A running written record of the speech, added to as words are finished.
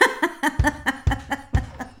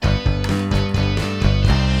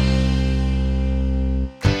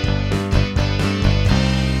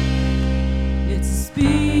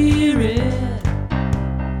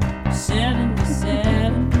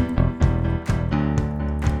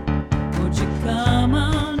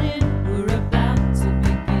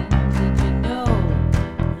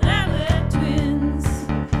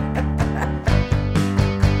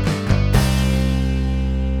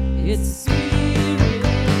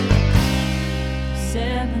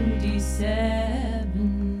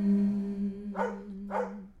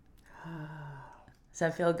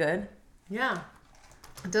that feel good? Yeah.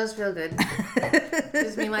 It does feel good.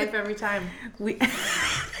 Gives me life every time.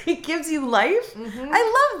 It gives you life? Mm-hmm.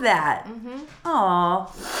 I love that. Mm-hmm.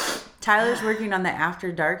 Aw. Tyler's working on the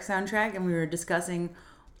After Dark soundtrack, and we were discussing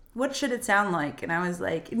what should it sound like. And I was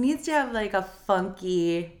like, it needs to have like a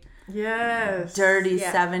funky, dirty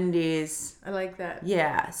 70s. I like that.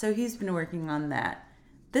 Yeah, so he's been working on that.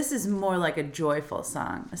 This is more like a joyful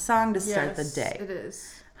song. A song to start the day. It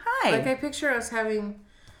is. Hi. Like, I picture us having,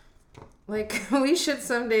 like, we should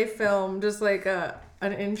someday film just like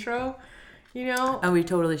an intro, you know? Oh, we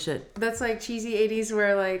totally should. That's like cheesy 80s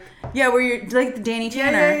where like... Yeah, where you're like the Danny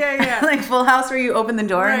Tanner. Yeah. Like Full House where you open the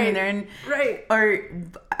door and they're in... Right. Or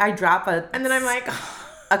I drop and then I'm like...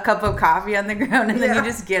 a cup of coffee on the ground and then you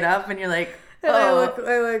just get up and you're like... And I look,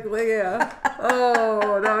 yeah.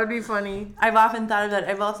 Oh, that would be funny. I've often thought of that.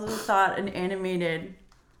 I've also thought an animated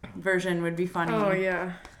version would be funny. Oh,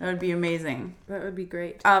 yeah. That would be amazing. That would be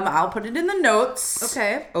great. I'll put it in the notes.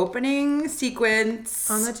 Okay. Opening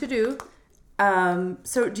sequence. On the to-do.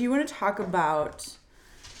 So do you want to talk about...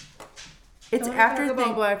 It's after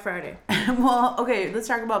about Black Friday. Well, okay, let's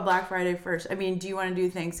talk about Black Friday first. I mean, do you want to do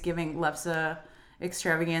Thanksgiving Lefse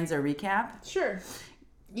extravaganza recap? Sure.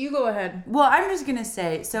 You go ahead. Well, I'm just going to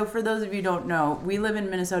say, so for those of you who don't know, we live in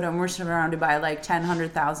Minnesota and we're surrounded by like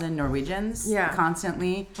 100,000 Norwegians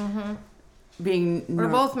constantly. Mm-hmm. We're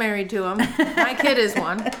both married to them. My kid is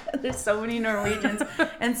one. There's so many Norwegians.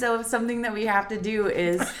 And so something that we have to do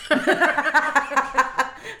is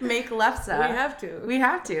make Lefse. We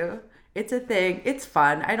have to. It's a thing. It's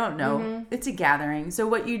fun. I don't know. Mm-hmm. It's a gathering. So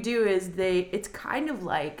what you do is it's kind of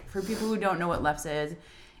like, for people who don't know what Lefse is,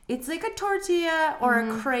 it's like a tortilla or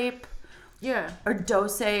a crepe. Yeah. Or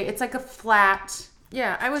dose. It's like a flat.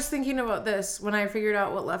 Yeah, I was thinking about this when I figured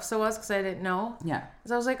out what Lefse was because I didn't know. Yeah.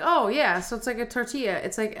 So I was like, oh, yeah, so it's like a tortilla.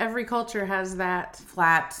 It's like every culture has that.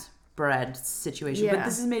 Flat bread situation. Yeah. But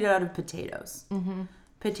this is made out of potatoes. Mm-hmm.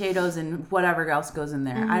 Potatoes and whatever else goes in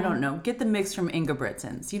there. Mm-hmm. I don't know. Get the mix from Inga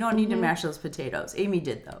Britson's. You don't need to mash those potatoes. Amy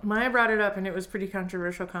did, though. Maya brought it up, and it was pretty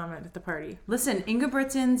controversial comment at the party. Listen, Inga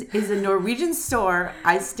Britson's is a Norwegian store.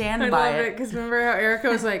 I stand by it. I love it, because remember how Erica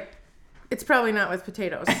was like, it's probably not with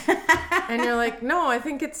potatoes. And you're like, no, I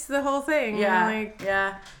think it's the whole thing. Yeah, like,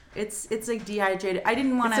 yeah. It's like dehydrated. I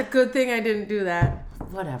didn't want to... It's a good thing I didn't do that.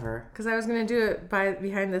 Whatever. Because I was going to do it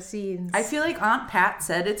behind the scenes. I feel like Aunt Pat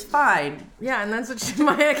said it's fine. Yeah, and that's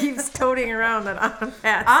what Maya keeps toting around, that Aunt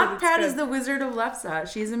Pat. Aunt Pat is the Wizard of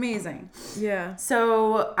Lefse. She's amazing. Yeah.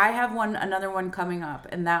 So I have another one coming up,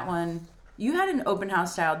 and that one, you had an open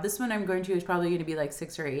house style. This one I'm going to is probably going to be like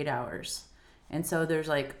 6 or 8 hours. And so there's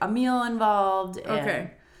like a meal involved. And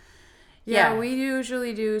okay. Yeah, we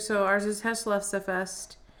usually do. So ours is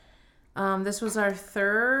LefseFest. This was our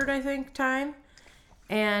third, I think, time.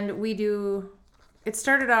 And we do, it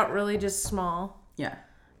started out really just small. Yeah.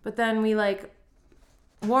 But then we like,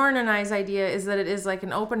 Warren and I's idea is that it is like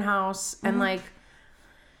an open house. Mm-hmm. And like,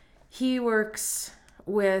 he works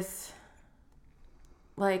with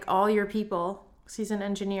like all your people. 'Cause he's an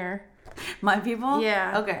engineer. My people?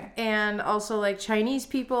 Yeah. Okay. And also like Chinese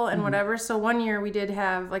people and whatever. So one year we did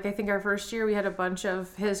have, like, I think our first year we had a bunch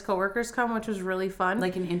of his coworkers come, which was really fun.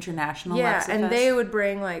 Like an international LefseFest. And they would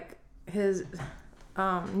bring like his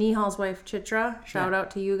Nihal's wife Chitra. Shout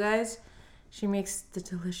out to you guys. She makes the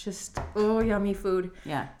delicious, yummy food.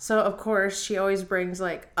 Yeah. So of course she always brings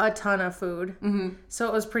like a ton of food. Mm-hmm. So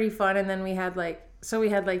it was pretty fun. And then we had like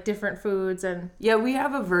different foods and... Yeah, we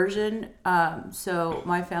have a version. So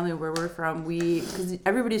my family, where we're from, because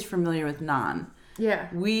everybody's familiar with naan. Yeah.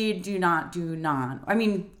 We do not do naan. I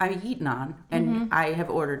mean, I eat naan, and I have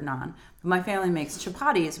ordered naan. But my family makes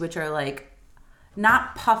chapatis, which are like,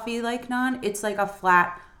 not puffy like naan. It's like a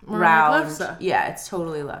flat, round... Like Lefse. Yeah, it's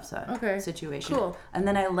totally Lefse situation. Cool. And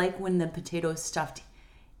then I like when the potato is stuffed.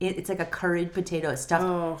 It's like a curried potato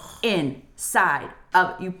stuffed inside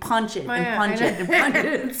of you. Punch it and punch it and punch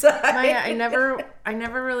it inside. Maya, I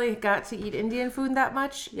never really got to eat Indian food that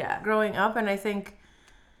much. Yeah. Growing up, and I think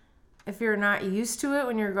if you're not used to it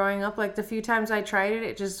when you're growing up, like the few times I tried it,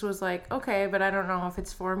 it just was like okay, but I don't know if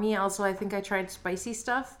it's for me. Also, I think I tried spicy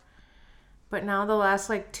stuff, but now the last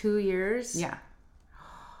like 2 years,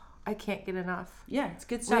 I can't get enough. Yeah, it's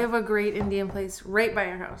good stuff. We have a great Indian place right by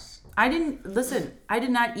our house. I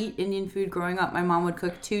did not eat Indian food growing up. My mom would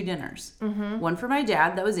cook 2 dinners. Mm-hmm. One for my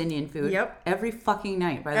dad, that was Indian food. Yep. Every fucking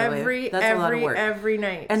night, by the way. That's a lot of work. Every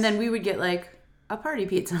night. And then we would get like a party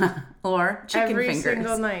pizza or chicken fingers. Every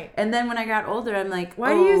single night. And then when I got older, I'm like,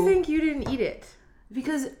 why do you think you didn't eat it?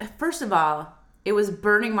 Because first of all, It was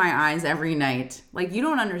burning my eyes every night. Like, you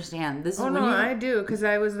don't understand. This is when I do, because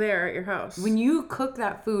I was there at your house. When you cook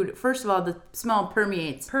that food, first of all, the smell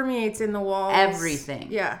permeates in the walls. everything.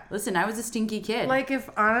 Yeah. Listen, I was a stinky kid. Like, if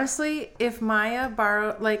Maya if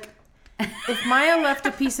Maya left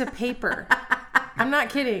a piece of paper, I'm not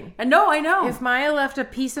kidding. No, I know. If Maya left a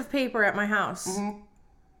piece of paper at my house,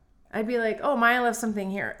 I'd be like, oh, Maya left something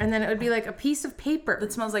here. And then it would be like a piece of paper.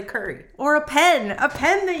 That smells like curry. Or a pen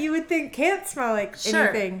that you would think can't smell like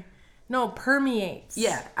anything. No, permeates.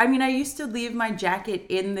 Yeah. I mean, I used to leave my jacket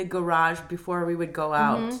in the garage before we would go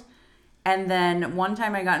out. And then one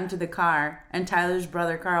time I got into the car and Tyler's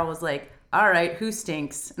brother Carl was like, all right, who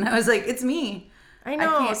stinks? And I was like, it's me. I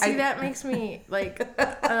know. That makes me like,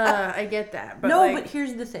 I get that. But no, but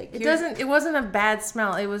here's the thing. It wasn't a bad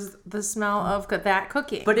smell. It was the smell of that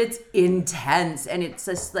cooking. But it's intense. And it's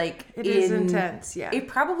just like. It is intense, yeah. It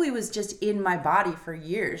probably was just in my body for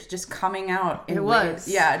years, just coming out in waves.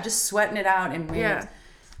 Yeah, just sweating it out in waves. Yeah.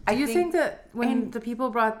 Do you think that when the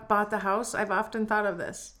people bought the house, I've often thought of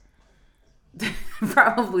this?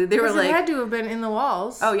 Probably. They were like. It had to have been in the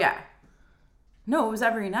walls. Oh, yeah. No, it was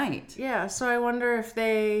every night. Yeah, so I wonder if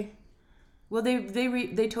they... Well,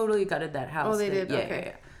 they totally gutted that house. Oh, they did? Yeah, okay.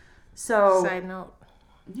 Yeah. So... Side note.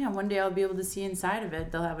 Yeah, one day I'll be able to see inside of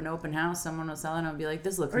it. They'll have an open house. Someone will sell it and I'll be like,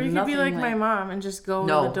 this looks nothing like... Or you could be like my mom and just go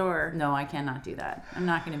to the door. No, I cannot do that. I'm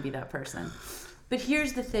not going to be that person. But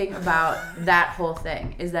here's the thing about that whole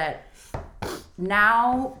thing is that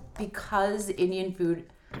now, because Indian food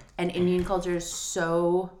and Indian culture is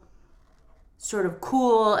so... sort of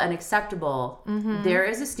cool and acceptable, there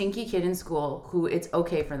is a stinky kid in school who it's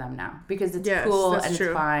okay for them now because it's cool and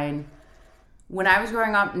it's fine. When I was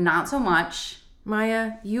growing up, not so much.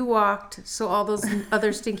 Maya, you walked so all those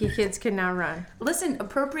other stinky kids can now run. Listen,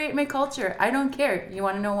 appropriate my culture. I don't care. You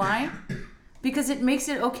want to know why? Because it makes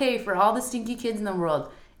it okay for all the stinky kids in the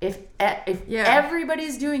world. If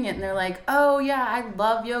everybody's doing it and they're like, oh yeah, I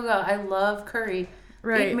love yoga, I love curry.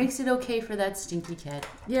 Right. It makes it okay for that stinky kid.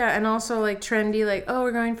 Yeah, and also like trendy, like, oh,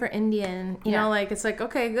 we're going for Indian. You know, like it's like,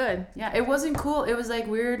 okay, good. Yeah, it wasn't cool. It was like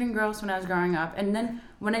weird and gross when I was growing up. And then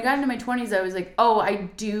when I got into my 20s, I was like, oh, I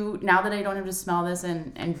do, now that I don't have to smell this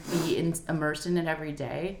and be immersed in it every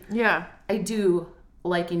day. Yeah. I do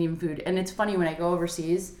like Indian food. And it's funny when I go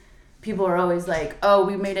overseas, people are always like, oh,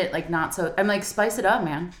 we made it like not so. I'm like, spice it up,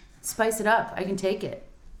 man. Spice it up. I can take it.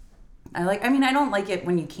 I don't like it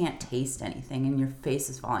when you can't taste anything and your face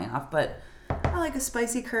is falling off, but I like a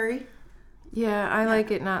spicy curry. Yeah, I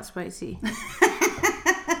like it not spicy. But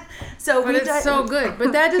it's so good.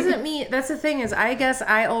 But that doesn't mean, that's the thing is, I guess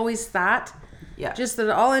I always thought just that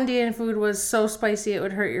all Indian food was so spicy it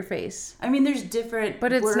would hurt your face. I mean, there's different.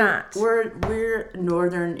 But it's not. We're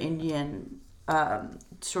Northern Indian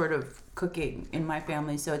sort of cooking in my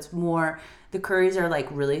family, so it's more... The curries are like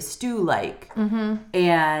really stew-like,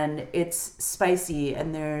 and it's spicy.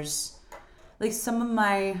 And there's like some of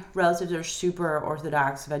my relatives are super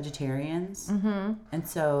Orthodox vegetarians, and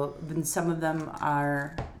so then some of them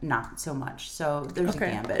are not so much. So there's a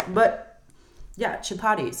gambit. But yeah,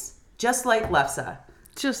 chapatis, just like lefse.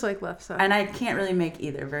 Just like lefse. And I can't really make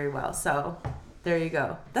either very well. So there you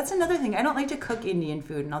go. That's another thing. I don't like to cook Indian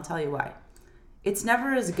food, and I'll tell you why. It's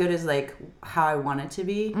never as good as like how I want it to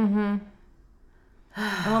be.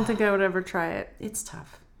 I don't think I would ever try it. It's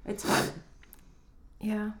tough. It's hard.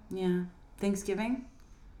 Yeah. Yeah. Thanksgiving?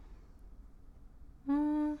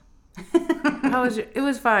 How was it? It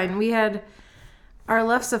was fine. We had our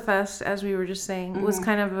LefseFest, as we were just saying, was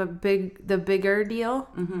kind of the bigger deal,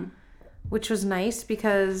 which was nice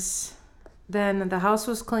because then the house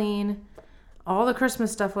was clean. All the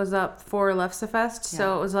Christmas stuff was up for LefseFest.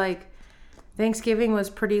 So it was like Thanksgiving was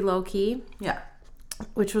pretty low key. Yeah.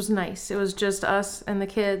 Which was nice. It was just us and the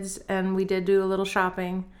kids, and we did do a little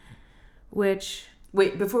shopping, which...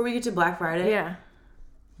 Wait, before we get to Black Friday? Yeah.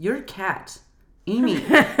 Your cat, Amy.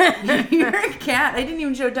 Your cat. I didn't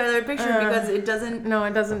even show Tyler a picture because it doesn't... No,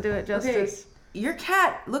 it doesn't do it justice. Okay. Your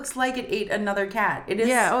cat looks like it ate another cat. It is...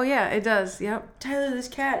 Yeah, oh yeah, it does. Yep. Tyler, this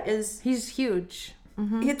cat is... He's huge.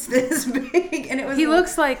 It's this big, and it was. He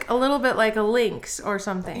looks like a little bit like a lynx or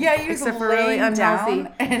something. Yeah, he was except for really unhealthy,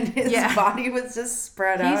 and his body was just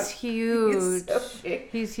spread out. He's huge. He's so big.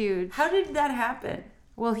 He's huge. How did that happen?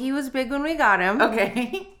 Well, he was big when we got him.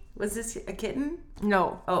 Okay. Was this a kitten?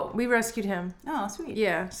 No. Oh, we rescued him. Oh, sweet.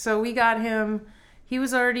 Yeah. So we got him. He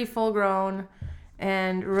was already full grown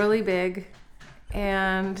and really big,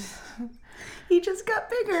 and he just got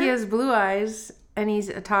bigger. He has blue eyes. And he's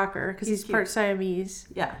a talker because he's part Siamese.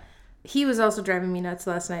 Yeah. He was also driving me nuts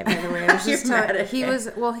last night, by the way. I was just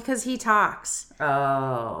because he talks.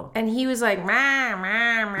 Oh. And he was like, "Mah,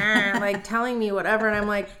 mah, mah," like telling me whatever, and I'm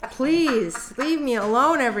like, "Please leave me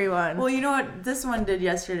alone, everyone." Well, you know what this one did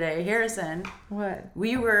yesterday, Harrison? What?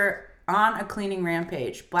 We were on a cleaning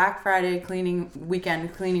rampage, Black Friday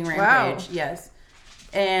weekend cleaning rampage. Wow. Yes.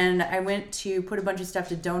 And I went to put a bunch of stuff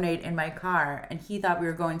to donate in my car, and he thought we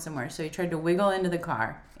were going somewhere, so he tried to wiggle into the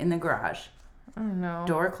car in the garage. Oh, no.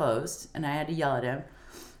 Door closed, and I had to yell at him.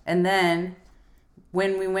 And then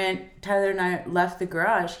when Tyler and I left the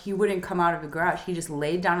garage, he wouldn't come out of the garage. He just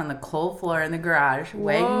laid down on the cold floor in the garage,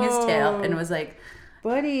 wagging his tail, and was like...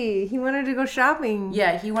 Buddy, he wanted to go shopping.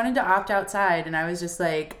 Yeah, he wanted to opt outside, and I was just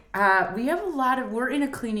like, we're in a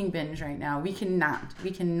cleaning binge right now. We cannot.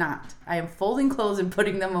 I am folding clothes and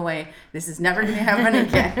putting them away. This is never going to happen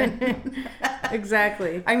again.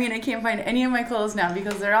 Exactly. I mean, I can't find any of my clothes now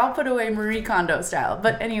because they're all put away Marie Kondo style.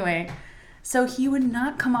 But anyway, so he would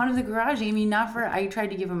not come out of the garage, Amy, I tried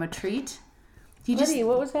to give him a treat. Buddy,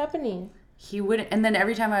 what was happening? He wouldn't, and then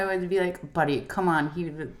every time I would be like, buddy, come on, he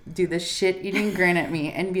would do this shit-eating grin at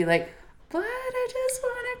me and be like, but I just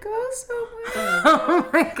want to go somewhere. Oh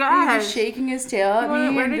my gosh. He was shaking his tail at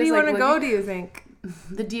me. Where did he want to go, do you think?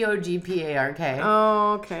 The DOGPARK.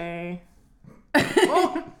 Oh, okay.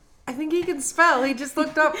 Oh, I think he can spell. He just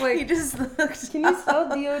looked up like... He just looked Can you spell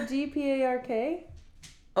DOGPARK?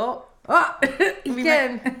 Oh. He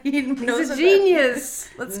can. He's a genius.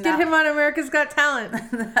 Let's get him on America's Got Talent.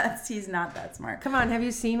 He's not that smart. Come on, have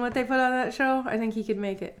you seen what they put on that show? I think he could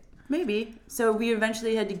make it. Maybe. So we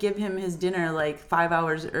eventually had to give him his dinner like 5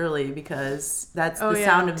 hours early because that's the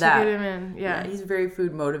sound of that. To get him in. Yeah, he's very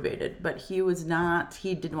food motivated, but he was not.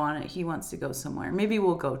 He did want it. He wants to go somewhere. Maybe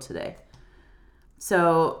we'll go today.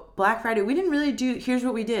 So Black Friday, we didn't really do. Here's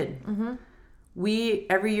what we did. Mm-hmm. We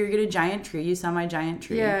every year get a giant tree. You saw my giant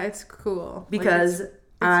tree. Yeah, it's cool because it's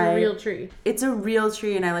a real tree. It's a real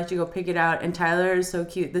tree, and I like to go pick it out. And Tyler is so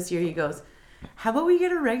cute. This year he goes, "How about we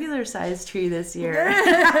get a regular size tree this year?"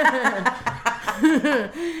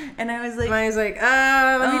 And I was like,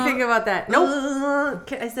 let me think about that. Nope.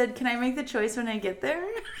 I said, "Can I make the choice when I get there?"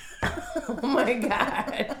 Oh my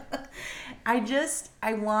God.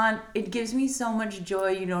 It gives me so much joy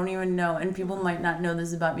you don't even know. And people might not know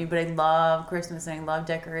this about me, but I love Christmas and I love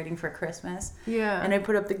decorating for Christmas. Yeah. And I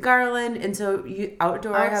put up the garland. And so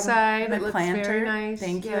outside, I have my it looks planter. Very nice.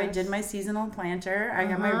 Thank you. Yes. I did my seasonal planter. I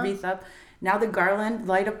got my wreath up. Now the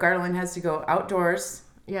light up garland has to go outdoors.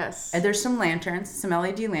 Yes. And there's some lanterns, some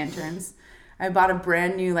LED lanterns. I bought a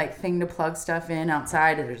brand new thing to plug stuff in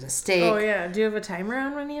outside. And there's a stake. Oh yeah. Do you have a timer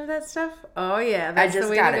on any of that stuff? Oh yeah, that's the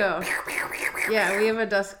way to go. Yeah, we have a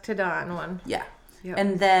dusk to dawn one. Yeah. Yep.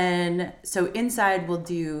 And then so inside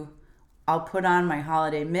I'll put on my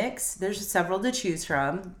holiday mix. There's several to choose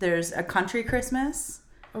from. There's a country Christmas.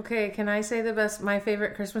 Okay, can I say my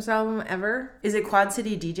favorite Christmas album ever? Is it Quad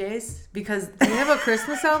City DJs? Because they have a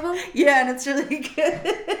Christmas album? Yeah, and it's really good.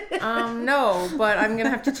 No, but I'm going to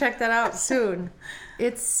have to check that out soon.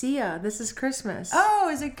 It's Sia. This is Christmas. Oh,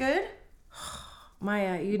 is it good?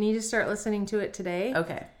 Maya, you need to start listening to it today.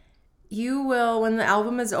 Okay. You will, when the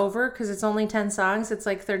album is over, because it's only 10 songs, it's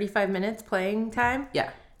like 35 minutes playing time.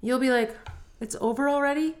 Yeah. You'll be like, it's over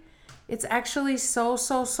already? It's actually so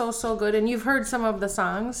good. And you've heard some of the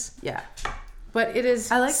songs. Yeah. But it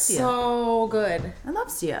is I like Sia. So good. I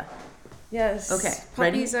love Sia. Yes. Okay.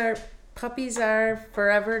 Puppies are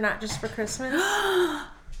forever, not just for Christmas.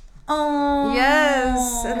 Oh.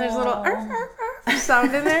 Yes. And there's a little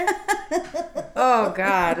sound in there. Oh,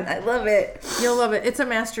 God. I love it. You'll love it. It's a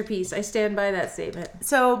masterpiece. I stand by that statement.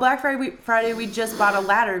 So Black Friday, we just bought a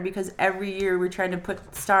ladder because every year we're trying to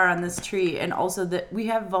put star on this tree. And also that we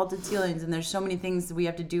have vaulted ceilings and there's so many things that we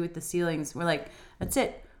have to do with the ceilings. We're like, that's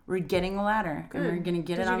it. We're getting a ladder. Good. And we're going to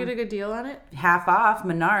get Did you get a good deal on it? Half off.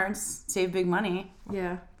 Menards. Save big money.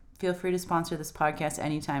 Yeah. Feel free to sponsor this podcast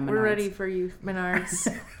anytime, Menards. We're ready for you, Menards.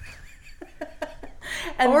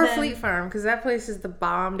 And or Fleet Farm, because that place is the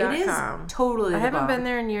bomb.com. It is totally I haven't been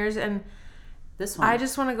there in years, and this one. I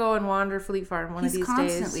just want to go and wander Fleet Farm one of these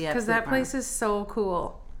days. Because that place is so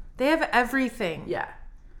cool. They have everything. Yeah.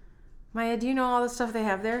 Maya, do you know all the stuff they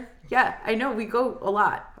have there? Yeah, I know. We go a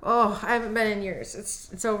lot. Oh, I haven't been in years.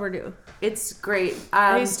 It's overdue. It's great.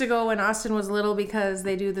 I used to go when Austin was little because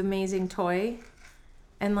they do the amazing toy.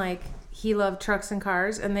 And, he loved trucks and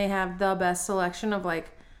cars. And they have the best selection of,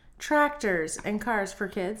 tractors and cars for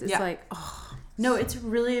kids. It's No, it's a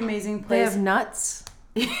really amazing place. They have nuts.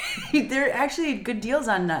 They're actually good deals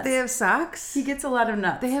on nuts. They have socks. He gets a lot of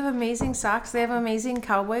nuts. They have amazing socks. They have amazing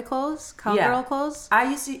cowboy clothes, cowgirl clothes.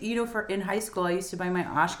 I used to, in high school, I used to buy my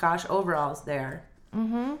Oshkosh overalls there.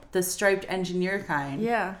 The striped engineer kind.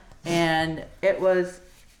 Yeah. And it was...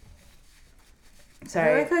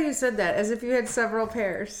 Sorry. I like how you said that, as if you had several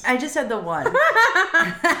pairs. I just had the one.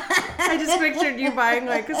 I just pictured you buying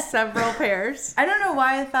like several pairs. I don't know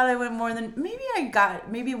why I thought I went more than...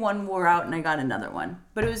 Maybe one wore out and I got another one.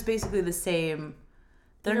 But it was basically the same.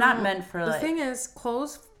 They're not meant for The thing is,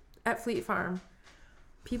 clothes at Fleet Farm,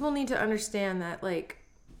 people need to understand that, like,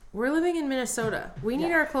 we're living in Minnesota. We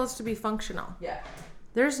need our clothes to be functional. Yeah.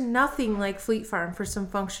 There's nothing like Fleet Farm for some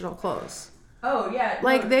functional clothes. Oh, yeah.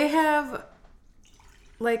 Like, they have...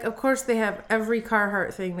 Like, of course, they have every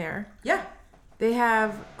Carhartt thing there. Yeah. They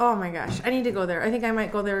have... Oh, my gosh. I need to go there. I think I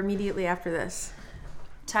might go there immediately after this.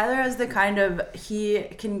 Tyler has the kind of... He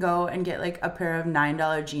can go and get, like, a pair of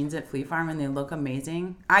 $9 jeans at Fleet Farm and they look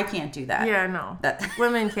amazing. I can't do that. Yeah, no. That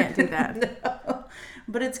Women can't do that. No.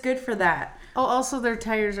 But it's good for that. Oh, also, their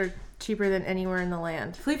tires are cheaper than anywhere in the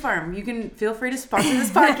land. Fleet Farm, you can feel free to sponsor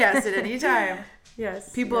this podcast at any time.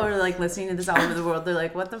 Yes. People are, like, listening to this all over the world. They're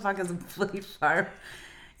like, what the fuck is a Fleet Farm?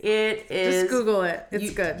 It is... Just Google it.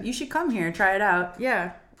 It's good. You should come here. Try it out.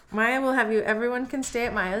 Yeah. Maya will have you... Everyone can stay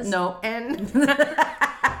at Maya's. No. And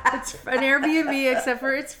it's an Airbnb, except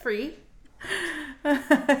for it's free.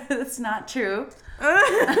 That's not true.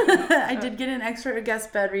 I did get an extra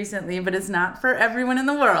guest bed recently, but it's not for everyone in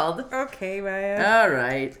the world. Okay, Maya. All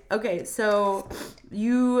right. Okay, so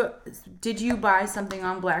did you buy something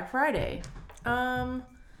on Black Friday?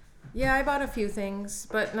 Yeah, I bought a few things,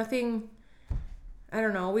 but nothing... I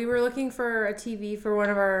don't know. We were looking for a TV for one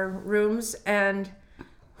of our rooms, and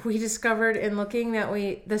we discovered in looking that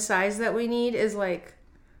the size that we need is like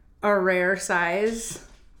a rare size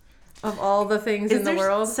of all the things in the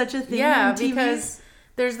world. Such a thing? Yeah, in TVs? because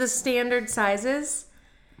there's the standard sizes,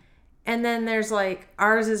 and then there's like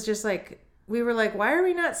ours is just like, we were like, why are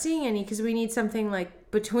we not seeing any? Because we need something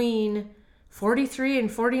like between 43 and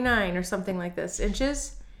 49 or something like this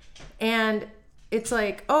inches, and it's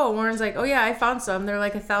like, oh, Warren's like, oh yeah, I found some. They're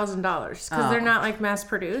like $1,000 because they're not like mass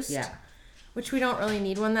produced. Yeah. Which we don't really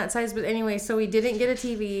need one that size. But anyway, so we didn't get a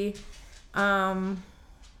TV. I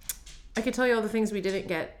could tell you all the things we didn't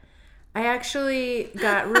get. I actually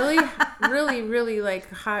got really, really, really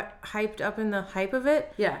like hyped up in the hype of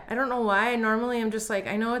it. Yeah. I don't know why. Normally I'm just like,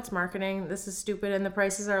 I know it's marketing. This is stupid. And the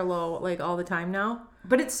prices are low like all the time now.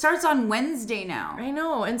 But it starts on Wednesday now. I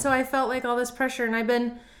know. And so I felt like all this pressure,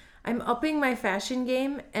 and I'm upping my fashion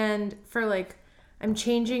game, and I'm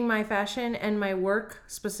changing my fashion and my work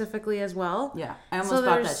specifically as well. Yeah. I almost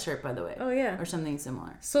bought that shirt, by the way. Oh, yeah. Or something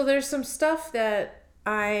similar. So there's some stuff that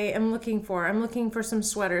I am looking for. I'm looking for some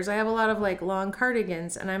sweaters. I have a lot of like long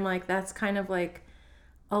cardigans, and I'm like, that's kind of like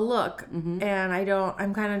a look. Mm-hmm. And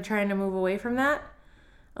I'm kind of trying to move away from that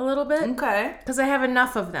a little bit. Okay. Because I have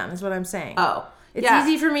enough of them is what I'm saying. Oh. It's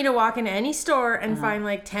easy for me to walk into any store and find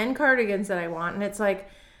like 10 cardigans that I want. And it's like,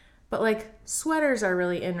 but like sweaters are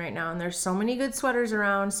really in right now, and there's so many good sweaters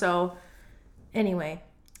around. So anyway,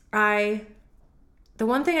 the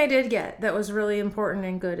one thing I did get that was really important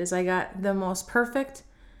and good is I got the most perfect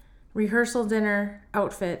rehearsal dinner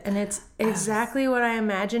outfit, and it's exactly what I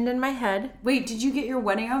imagined in my head. Wait, did you get your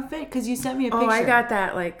wedding outfit? Because you sent me a picture. Oh, I got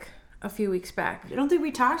that like a few weeks back. I don't think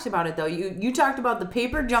we talked about it though. You talked about the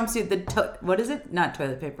paper jumpsuit, what is it? Not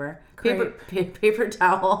toilet paper. Paper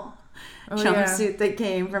towel. Jumpsuit that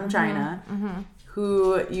came from China,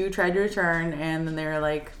 who you tried to return, and then they were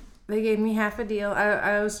like, they gave me half a deal.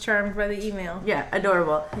 I was charmed by the email. Yeah,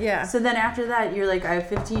 adorable. Yeah. So then after that, you're like, I have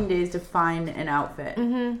 15 days to find an outfit.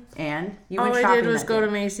 Mm-hmm. And you went shopping. All I did was go to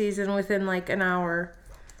Macy's, and within like an hour,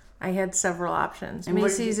 I had several options. And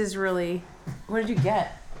Macy's is really... What did you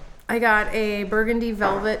get? I got a burgundy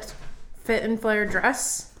velvet fit and flare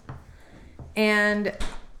dress, and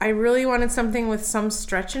I really wanted something with some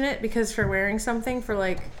stretch in it, because for wearing something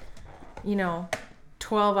for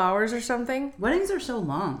 12 hours or something. Weddings are so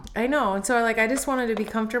long. I know. And so I just wanted to be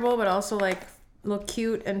comfortable, but also look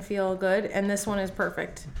cute and feel good. And this one is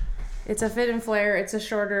perfect. It's a fit and flare. It's a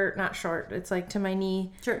shorter, not short. It's like to my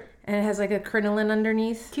knee. Sure. And it has like a crinoline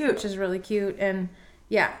underneath. Cute. Which is really cute. And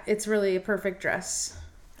yeah, it's really a perfect dress.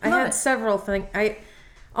 I Love had it. several things. I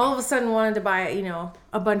all of a sudden wanted to buy,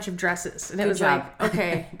 a bunch of dresses. And it was like,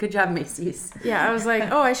 okay. Good job, Macy's. Yeah, I was like,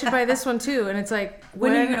 oh, I should buy this one too. And it's like,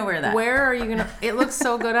 when are you going to wear that? Where are you going to? It looks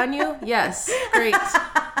so good on you. Yes.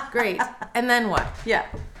 Great. And then what? Yeah.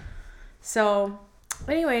 So,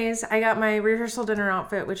 anyways, I got my rehearsal dinner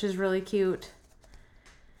outfit, which is really cute.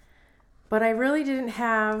 But I really didn't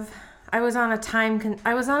have... I was on a time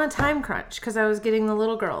crunch because I was getting the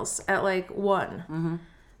little girls at 1. Mm-hmm.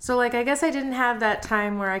 So, I guess I didn't have that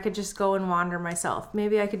time where I could just go and wander myself.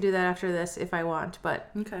 Maybe I could do that after this if I want, but...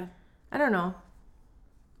 Okay. I don't know.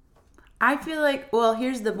 I feel like, well,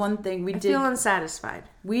 here's the one thing I feel unsatisfied.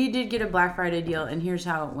 We did get a Black Friday deal, and here's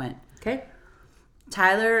how it went. Okay.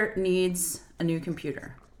 Tyler needs a new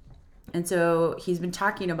computer. And so he's been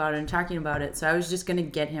talking about it. So I was just going to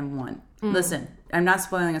get him one. Listen, I'm not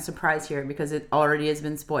spoiling a surprise here because it already has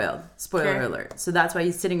been spoiled. Spoiler alert. So that's why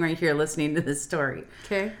he's sitting right here listening to this story.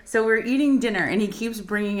 Okay. So we're eating dinner and he keeps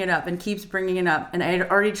bringing it up. And I had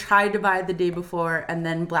already tried to buy it the day before, and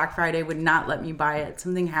then Black Friday would not let me buy it.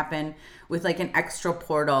 Something happened with like an extra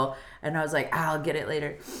portal. And I was like, I'll get it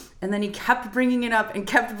later. And then he kept bringing it up. And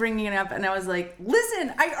I was like,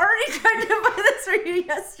 listen, I already tried to buy this for you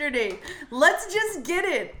yesterday. Let's just get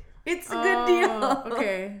it. It's a good deal.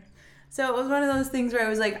 Okay. So it was one of those things where I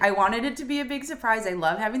was like, I wanted it to be a big surprise. I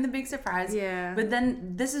love having the big surprise. Yeah. But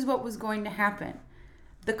then this is what was going to happen.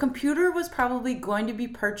 The computer was probably going to be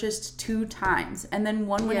purchased 2 times. And then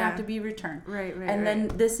one would have to be returned. Right. And then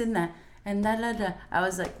this and that. And da. I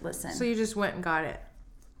was like, listen. So you just went and got it.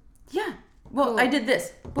 Yeah. Well, cool. I did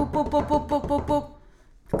this. Boop, boop, boop, boop, boop, boop, boop.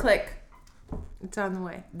 Click. It's on the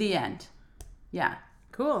way. The end. Yeah.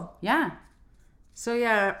 Cool. Yeah. So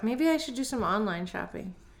yeah, maybe I should do some online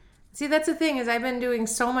shopping. See, that's the thing is I've been doing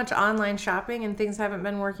so much online shopping and things haven't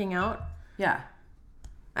been working out. Yeah.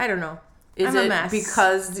 I don't know. Is it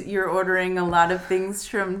because you're ordering a lot of things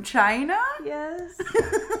from China? Yes.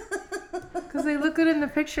 Because they look good in the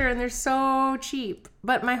picture and they're so cheap.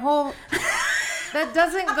 But my whole... That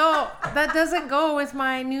doesn't go with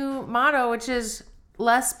my new motto, which is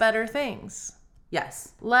less better things.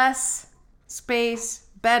 Yes. Less space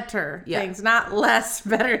better things, not less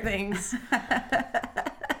better things.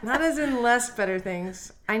 Not as in less better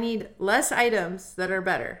things. I need less items that are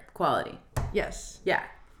better. Quality. Yes. Yeah.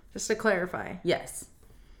 Just to clarify. Yes.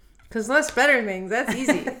 Because less better things, that's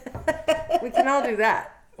easy. We can all do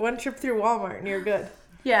that. One trip through Walmart and you're good.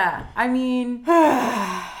 Yeah. I mean...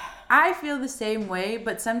 I feel the same way,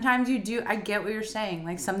 but sometimes you do. I get what you're saying.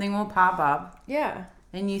 Like something will pop up. Yeah.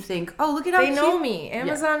 And you think, oh, look at how they know me.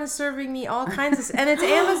 Amazon is serving me all kinds of... And it's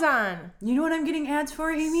Amazon. You know what I'm getting ads for,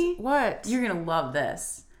 Amy? What? You're going to love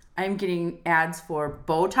this. I'm getting ads for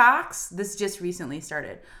Botox. This just recently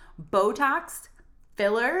started. Botox,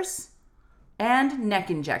 fillers, and neck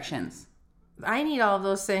injections. I need all of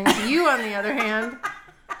those things. You, on the other hand...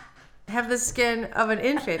 have the skin of an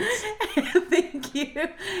infant. Thank you.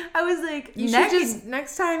 I was like,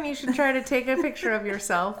 next time you should try to take a picture of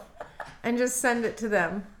yourself and just send it to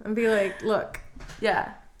them and be like, look.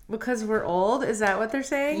 Yeah. Because we're old? Is that what they're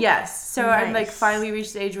saying? Yes. So nice. I'm like finally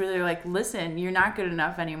reached the age where they're like, listen, you're not good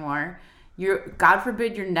enough anymore. God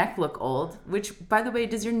forbid your neck look old. Which, by the way,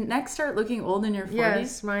 does your neck start looking old in your 40s?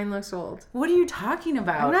 Yes, mine looks old. What are you talking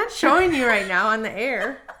about? I'm not showing you right now on the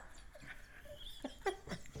air.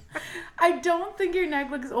 I don't think your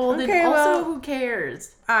neck looks old. Okay, and also, who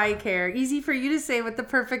cares? I care. Easy for you to say with the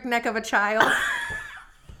perfect neck of a child.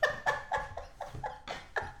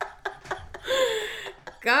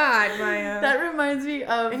 God, Maya. That reminds me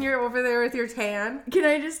of... And you're over there with your tan. Can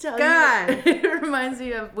I just tell you? It reminds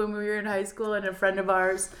me of when we were in high school and a friend of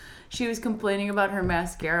ours, she was complaining about her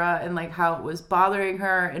mascara and like how it was bothering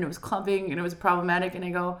her and it was clumping and it was problematic. And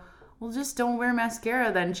I go... well, just don't wear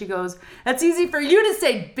mascara then. She goes, that's easy for you to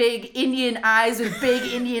say, big Indian eyes with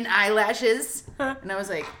big Indian eyelashes. And I was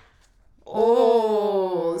like,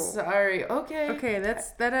 oh, sorry. Okay. Okay,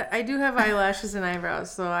 that. I do have eyelashes and eyebrows,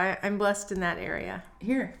 so I'm blessed in that area.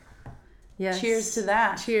 Here. Yes. Cheers to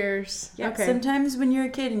that. Cheers. Yeah, okay. Sometimes when you're a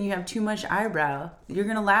kid and you have too much eyebrow, you're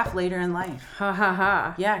going to laugh later in life. Ha ha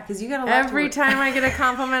ha. Yeah, because you got a lot Every time I get a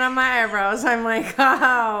compliment on my eyebrows, I'm like,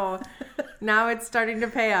 oh, now it's starting to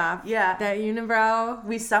pay off. Yeah. That unibrow.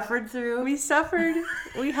 We suffered through.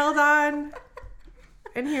 We held on.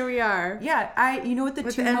 And here we are. Yeah, you know what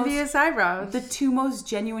with envious eyebrows. The 2 most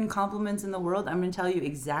genuine compliments in the world, I'm going to tell you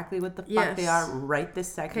exactly what the fuck they are right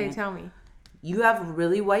this second. Okay, tell me. You have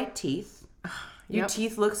really white teeth. Your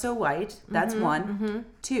teeth look so white. That's 1. Mm-hmm.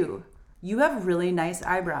 2, you have really nice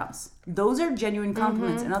eyebrows. Those are genuine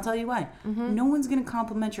compliments, and I'll tell you why. No one's going to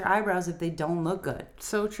compliment your eyebrows if they don't look good.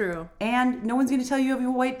 So true. And no one's going to tell you have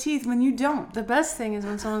your white teeth when you don't. The best thing is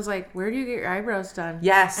when someone's like, where do you get your eyebrows done?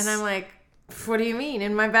 Yes. And I'm like, what do you mean?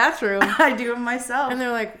 In my bathroom. I do them myself. And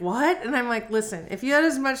they're like, what? And I'm like, listen, if you had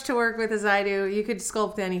as much to work with as I do, you could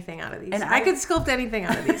sculpt anything out of these. And I could sculpt anything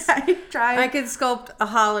out of these. I tried. I could sculpt a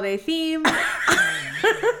holiday theme.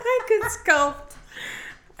 I could sculpt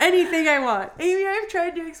anything I want. Amy, I've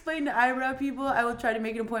tried to explain to eyebrow people. I will try to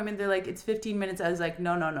make an appointment. They're like, it's 15 minutes. I was like,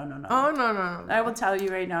 no. Oh, no. I will tell you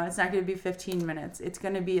right now, it's not going to be 15 minutes. It's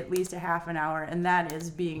going to be at least a half an hour, and that is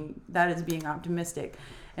being optimistic.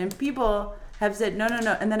 And people have said, no.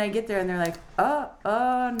 And then I get there, and they're like, oh,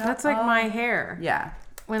 no. That's like my hair. Yeah.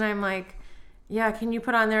 When I'm like, yeah, can you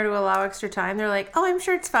put on there to allow extra time? They're like, oh, I'm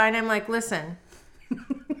sure it's fine. I'm like, listen.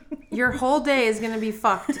 Your whole day is going to be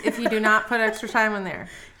fucked if you do not put extra time in there.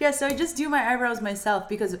 Yeah, so I just do my eyebrows myself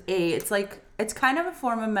because it's kind of a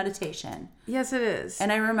form of meditation. Yes, it is.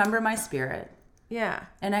 And I remember my spirit. Yeah.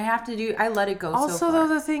 And I let it go also, so far.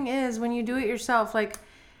 though, the thing is, when you do it yourself, like,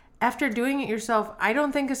 after doing it yourself, I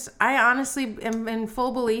honestly am in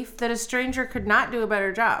full belief that a stranger could not do a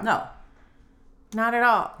better job. No. Not at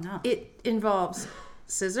all. No. It involves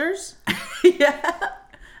scissors. Yeah.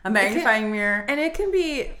 A magnifying mirror. And it can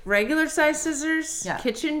be regular size scissors,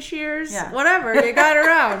 kitchen shears, whatever you got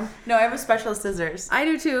around. No, I have a special scissors. I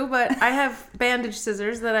do too, but I have bandage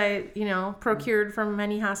scissors that I, procured from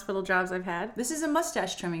many hospital jobs I've had. This is a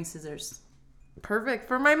mustache trimming scissors. Perfect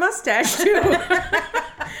for my mustache too.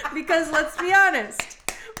 Because let's be honest,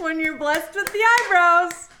 when you're blessed with the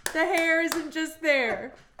eyebrows, the hair isn't just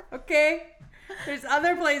there. Okay? There's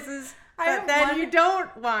other places. But then you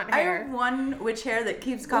don't want hair. I have one witch hair that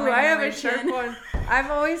keeps coming. I have a sharp one.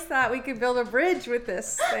 I've always thought we could build a bridge with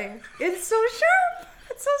this thing. It's so sharp.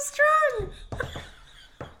 It's so strong.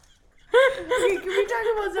 Okay, can we talk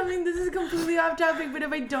about something? This is completely off topic, but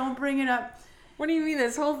if I don't bring it up. What do you mean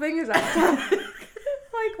this whole thing is off topic?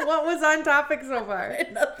 Like, what was on topic so far?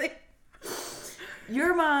 Nothing.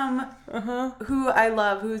 Your mom, who I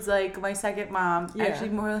love, who's like my second mom, actually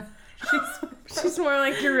more... She's more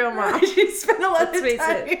like your real mom. She spent a lot of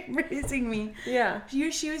time raising me. Yeah.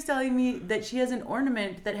 She was telling me that she has an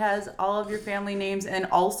ornament that has all of your family names and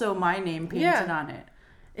also my name painted on it.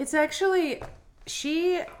 It's actually,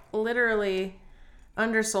 she literally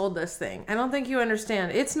undersold this thing. I don't think you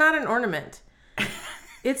understand. It's not an ornament.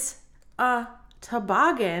 It's a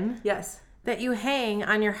toboggan. Yes. That you hang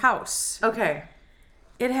on your house. Okay.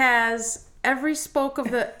 It has every spoke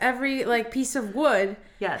of every piece of wood.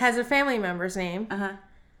 Yes. Has a family member's name.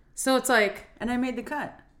 So it's like... And I made the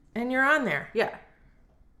cut. And you're on there. Yeah.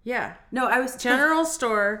 Yeah. No, I was... General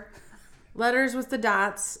store. Letters with the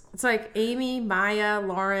dots. It's like Amy, Maya,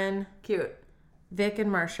 Lauren. Cute. Vic,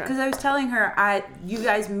 and Marsha. Because I was telling her, you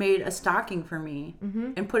guys made a stocking for me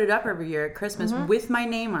and put it up every year at Christmas with my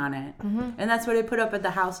name on it. And that's what I put up at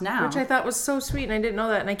the house now. Which I thought was so sweet, and I didn't know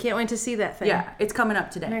that, and I can't wait to see that thing. Yeah, it's coming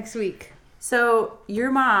up today. Next week. So your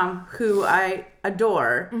mom, who I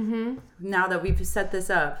adore, now that we've set this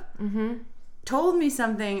up, told me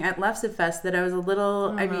something at LefseFest that I was a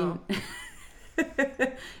little,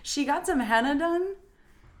 she got some henna done.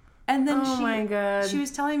 And then my God. She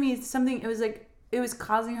was telling me something, it was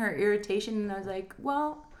causing her irritation. And I was like,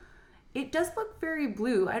 well, it does look very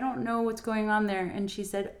blue. I don't know what's going on there. And she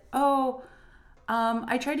said,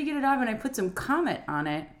 I tried to get it off and I put some Comet on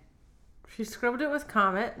it. She scrubbed it with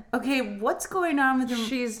Comet. Okay, what's going on with them?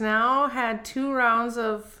 She's now had 2 rounds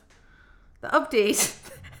of the update.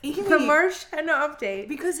 The Marsh henna update.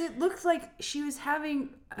 Because it looks like she was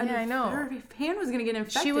having... I know. Her hand was going to get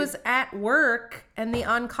infected. She was at work, and the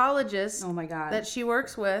oncologist oh my God. that she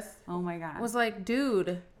works with oh my God. was like,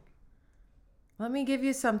 dude, let me give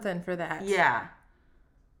you something for that. Yeah.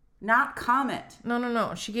 Not Comet.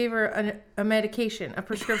 No. She gave her a medication, a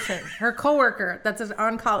prescription. Her coworker, that's an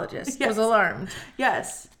oncologist, was alarmed.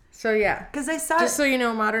 Yes. So yeah. Because I saw Just so you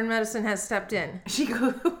know, modern medicine has stepped in.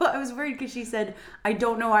 I was worried because she said, I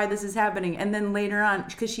don't know why this is happening. And then later on,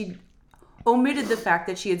 because she omitted the fact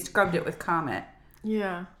that she had scrubbed it with Comet.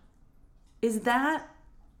 Yeah. Is that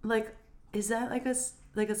like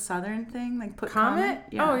a Southern thing? Like put Comet?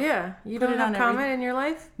 Yeah. Oh yeah. You don't have Comet in your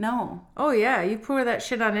life? No. Oh yeah. You pour that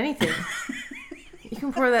shit on anything. You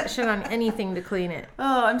can pour that shit on anything to clean it.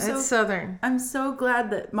 Oh, It's Southern. I'm so glad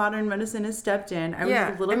that modern medicine has stepped in. I was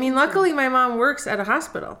a little concerned. Luckily my mom works at a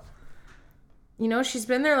hospital. You know, she's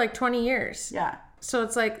been there like 20 years. Yeah. So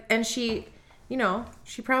it's like, and she,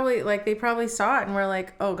 she probably, they probably saw it and were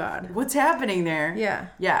like, oh God. What's happening there? Yeah.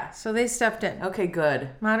 Yeah. So they stepped in. Okay, good.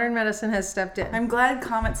 Modern medicine has stepped in. I'm glad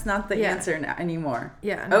Comet's not the answer anymore.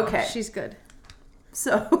 Yeah. No, okay. She's good.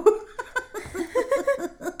 So,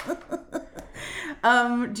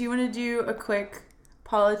 do you want to do a quick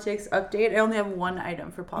politics update? I only have one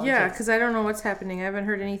item for politics. Yeah, because I don't know what's happening. I haven't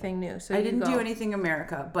heard anything new. So I didn't do anything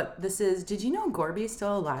America, but did you know Gorby is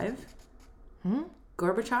still alive?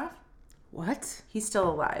 Gorbachev? What? He's still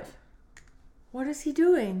alive. What is he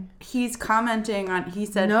doing? He's commenting on, he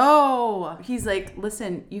said, no. He's like,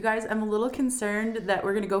 listen, you guys, I'm a little concerned that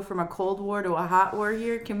we're going to go from a Cold War to a hot war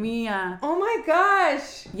here. Can we, Oh my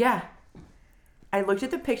gosh. Yeah. I looked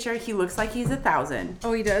at the picture. He looks like he's 1,000.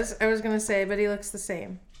 Oh, he does? I was going to say, but he looks the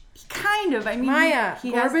same. Kind of. I mean, Maya,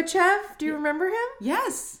 Gorbachev? Do you remember him?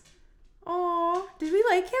 Yes. Oh, did we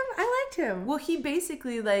like him? I liked him. Well, he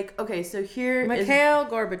basically like, okay, so here Mikhail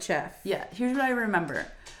Gorbachev. Yeah, here's what I remember.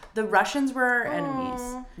 The Russians were our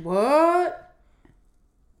enemies. What?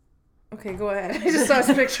 Okay, go ahead. I just saw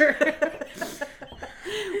his picture.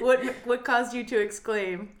 What caused you to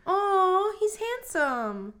exclaim? Oh, he's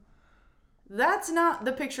handsome. That's not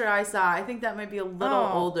the picture I saw. I think that might be a little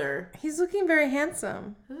older. He's looking very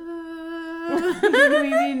handsome. We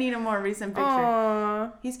need a more recent picture.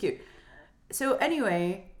 Aww. He's cute. So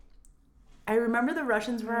anyway, I remember the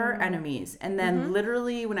Russians were our enemies. And then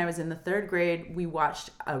literally when I was in the 3rd grade, we watched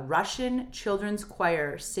a Russian children's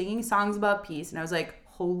choir singing songs about peace. And I was like,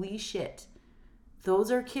 holy shit.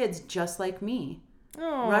 Those are kids just like me.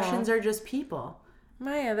 Aww. Russians are just people.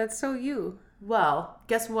 Maya, that's so you. Well,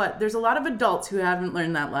 guess what? There's a lot of adults who haven't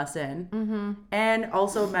learned that lesson. Mm-hmm. And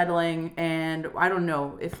also meddling, and I don't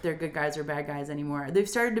know if they're good guys or bad guys anymore. They've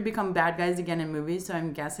started to become bad guys again in movies, so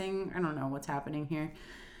I'm guessing, I don't know what's happening here.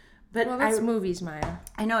 But well, that's movies, Maya.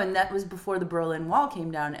 I know, and that was before the Berlin Wall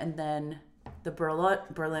came down, and then the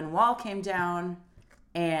Berlin Wall came down,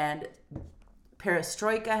 and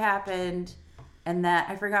Perestroika happened. And that,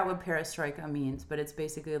 I forgot what perestroika means, but it's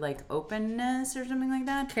basically like openness or something like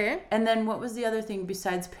that. Okay. And then what was the other thing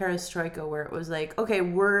besides perestroika where it was like, okay,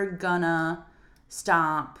 we're gonna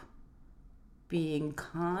stop being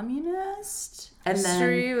communist? And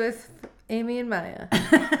History with Amy and Maya.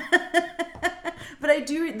 But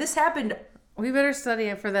this happened. We better study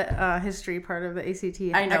it for the history part of the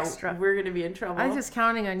ACT. I know, extra. We're gonna be in trouble. I was just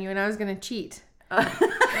counting on you and I was gonna cheat.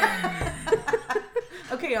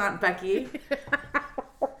 Okay, Aunt Becky.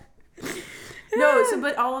 No,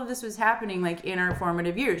 but all of this was happening like in our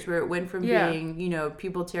formative years where it went from being,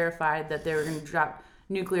 people terrified that they were going to drop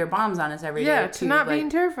nuclear bombs on us every day to not being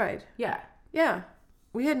terrified. Yeah. Yeah.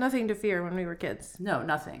 We had nothing to fear when we were kids. No,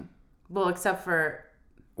 nothing. Well, except for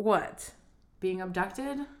what? Being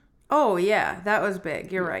abducted? Oh, yeah. That was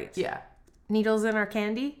big. You're right. Yeah. Needles in our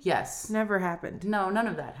candy? Yes. Never happened. No, none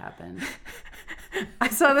of that happened. I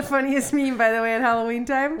saw the funniest meme, by the way, at Halloween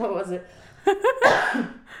time. What was it?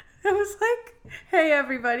 It was like, hey,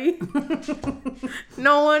 everybody.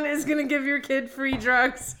 No one is going to give your kid free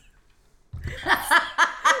drugs.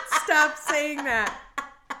 Stop saying that.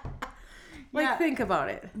 Like, think about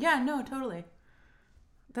it. Yeah, no, totally.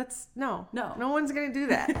 That's, no. No. No one's going to do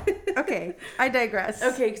that. Okay, I digress.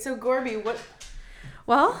 Okay, so Gorby, what?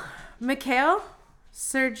 Well, Mikhail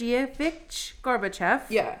Sergeyevich Gorbachev.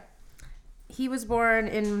 Yeah. He was born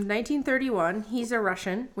in 1931. He's a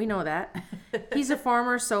Russian. We know that. He's a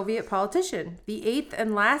former Soviet politician, the 8th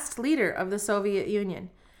and last leader of the Soviet Union.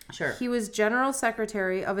 Sure. He was general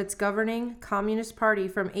secretary of its governing Communist Party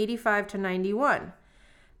from 85 to 91.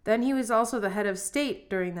 Then he was also the head of state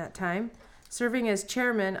during that time, serving as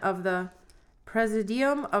chairman of the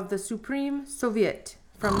Presidium of the Supreme Soviet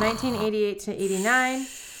from 1988 to 89.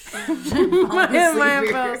 Maya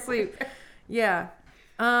fell asleep. Yeah.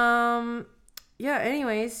 Yeah,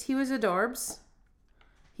 anyways, he was adorbs.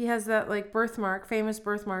 He has that, famous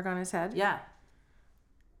birthmark on his head. Yeah.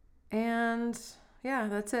 And, yeah,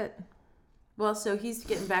 that's it. Well, so he's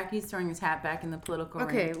getting back, he's throwing his hat back in the political ring.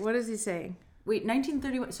 Okay, what is he saying? Wait,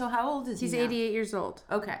 1931, so how old is he He's now? 88 years old.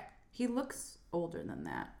 Okay. He looks older than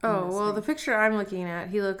that. Oh, well, the picture I'm looking at,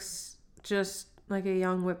 he looks just like a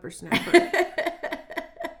young whippersnapper.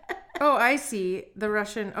 Oh, I see. The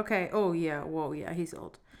Russian, okay. Oh, yeah. Whoa, yeah, he's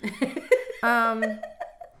old. Oh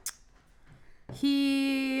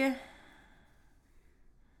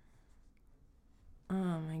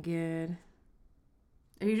my god.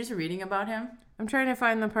 Are you just reading about him? I'm trying to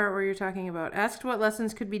find the part where you're talking about. Asked what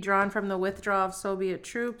lessons could be drawn from the withdrawal of Soviet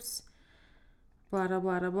troops. Blah, blah,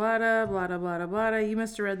 blah, blah, blah, blah, blah, blah, blah. You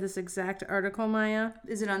must have read this exact article, Maya.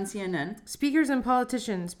 Is it on CNN? Speakers and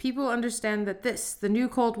politicians, people understand that this, the new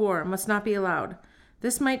Cold War, must not be allowed.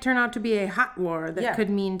 This might turn out to be a hot war that could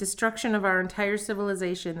mean destruction of our entire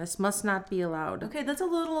civilization. This must not be allowed. Okay, that's a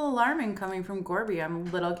little alarming coming from Gorby. I'm a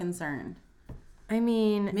little concerned. I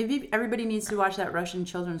mean... Maybe everybody needs to watch that Russian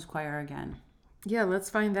children's choir again. Yeah, let's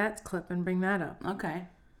find that clip and bring that up. Okay.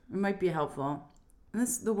 It might be helpful.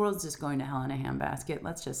 The world's just going to hell in a handbasket.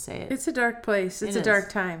 Let's just say it. It's a dark place. It's a dark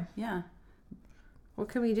time. Yeah. What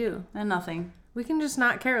can we do? Nothing. We can just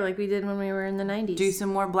not care like we did when we were in the 90s. Do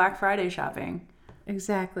some more Black Friday shopping.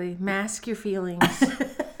 Exactly. Mask your feelings.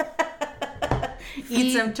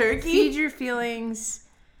 Eat some turkey. Feed your feelings.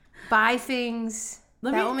 Buy things.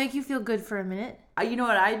 That will make you feel good for a minute. You know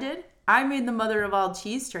what I did? I made the mother of all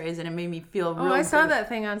cheese trays, and it made me feel real good. I saw that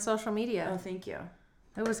thing on social media. Oh, thank you.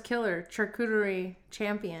 It was killer. Charcuterie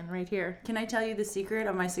champion right here. Can I tell you the secret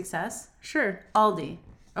of my success? Sure. Aldi.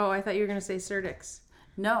 Oh, I thought you were going to say Surdix.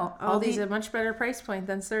 No. Aldi's a much better price point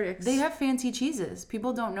than Surdix. They have fancy cheeses.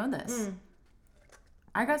 People don't know this.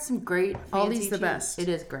 I got some great fancy Aldi's the best. It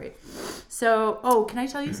is great. So, can I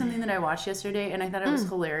tell you something that I watched yesterday and I thought it was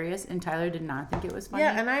hilarious and Tyler did not think it was funny?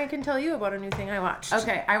 Yeah, and I can tell you about a new thing I watched.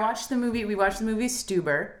 Okay, we watched the movie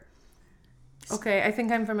Stuber. Okay, I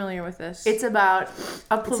think I'm familiar with this. It's about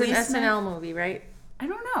a policeman. It's an SNL movie, right? I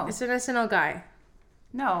don't know. It's an SNL guy.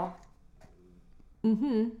 No.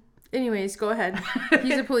 Anyways, go ahead.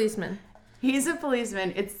 He's a policeman. He's a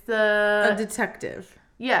policeman. It's a detective.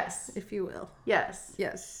 Yes. If you will. Yes.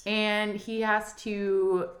 Yes. And he has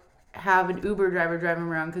to have an Uber driver drive him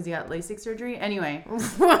around because he got LASIK surgery. Anyway.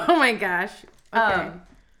 Oh my gosh. Okay.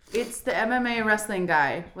 It's the MMA wrestling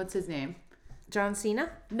guy. What's his name? John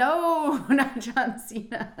Cena? No, not John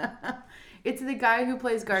Cena. It's the guy who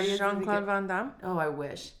plays Guardians. Jean-Claude Van Damme? Oh, I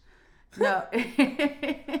wish. No.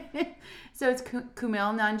 So it's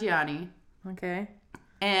Kumail Nanjiani. Okay.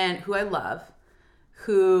 And who I love,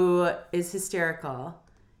 who is hysterical.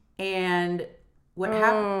 And what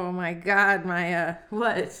happened? Oh my God, Maya.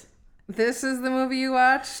 What? This is the movie you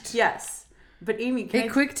watched? Yes. But Amy, a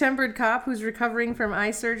quick-tempered cop who's recovering from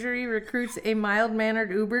eye surgery recruits a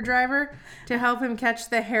mild-mannered Uber driver to help him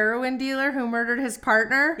catch the heroin dealer who murdered his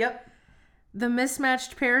partner. Yep. The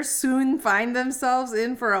mismatched pair soon find themselves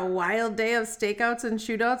in for a wild day of stakeouts and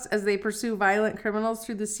shootouts as they pursue violent criminals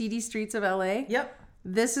through the seedy streets of LA. Yep.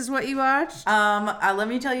 This is what you watched? Let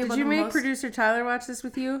me tell you about Did you make producer Tyler watch this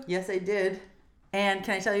with you? Yes, I did. And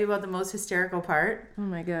can I tell you about the most hysterical part? Oh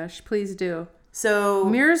my gosh, please do. So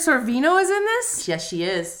Mira Sorvino is in this? Yes, she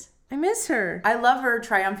is. I miss her. I love her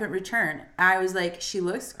triumphant return. I was like, she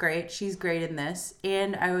looks great. She's great in this.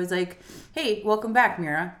 And I was like, hey, welcome back,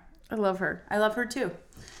 Mira. I love her. I love her too.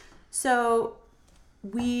 So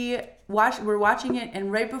we're watching it,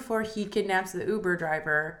 and right before he kidnaps the Uber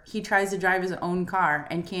driver, he tries to drive his own car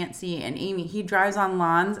and can't see. And Amy, he drives on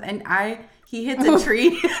lawns, and he hits a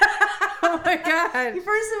tree. Oh my God.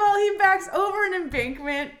 First of all, he backs over an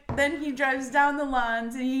embankment. Then he drives down the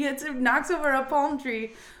lawns and he knocks over a palm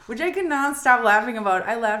tree, which I could not stop laughing about.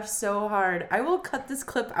 I laughed so hard. I will cut this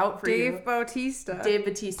clip out for you. Dave Bautista. Dave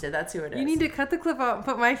Bautista, that's who it is. You need to cut the clip out and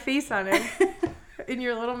put my face on it in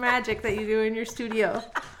your little magic that you do in your studio.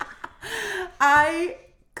 I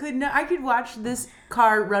could watch this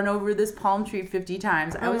car run over this palm tree 50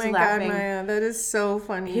 times. I was laughing. God, Maya, that is so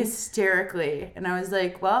funny. Hysterically. And I was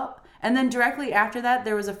like, well... And then directly after that,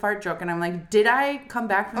 there was a fart joke. And I'm like, did I come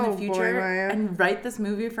back from the future and write this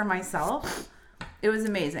movie for myself? It was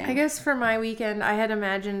amazing. I guess for my weekend, I had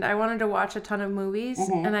imagined I wanted to watch a ton of movies.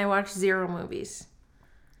 And I watched 0 movies.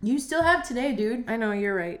 You still have today, dude. I know,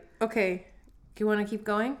 you're right. Okay. Do you want to keep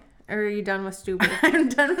going? Or are you done with Stuber? I'm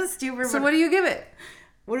done with Stuber. So what do you give it?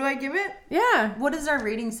 What do I give it? Yeah. What is our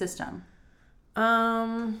rating system?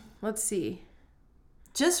 Let's see.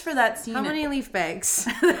 Just for that scene. How many leaf bags?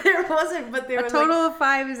 There wasn't, but there was a total of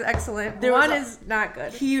 5 is excellent. One is not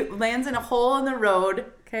good. He lands in a hole in the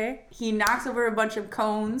road. Okay. He knocks over a bunch of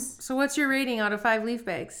cones. So what's your rating out of 5 leaf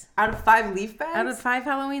bags? Out of 5 leaf bags? Out of 5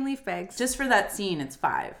 Halloween leaf bags. Just for that scene, it's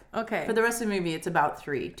 5. Okay. For the rest of the movie, it's about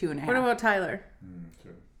 3, 2.5. What about Tyler?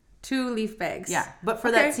 2 leaf bags. Yeah, but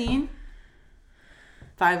for that scene,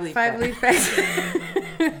 5 leaf bags. 5 leaf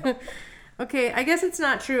bags. Okay, I guess it's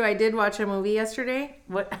not true. I did watch a movie yesterday.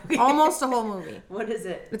 What? Almost a whole movie. What is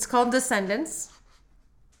it? It's called Descendants.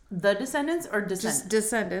 The Descendants or Descendants? Just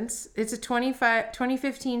Descendants. It's a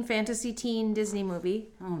 2015 fantasy teen Disney movie.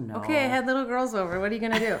 Oh, no. Okay, I had little girls over. What are you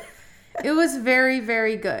going to do? It was very,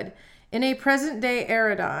 very good. In a present-day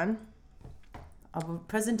Eridon. A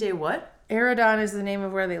present-day what? Eridon is the name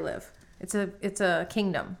of where they live. It's a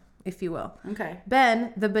kingdom, if you will. Okay.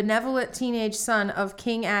 Ben, the benevolent teenage son of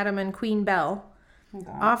King Adam and Queen Belle,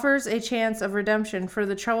 offers a chance of redemption for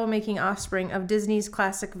the troublemaking offspring of Disney's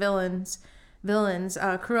classic villains,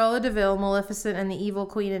 Cruella de Vil, Maleficent, and the evil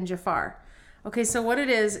queen and Jafar. Okay, so what it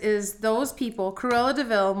is those people, Cruella de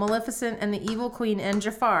Vil, Maleficent, and the evil queen and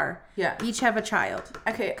Jafar, each have a child.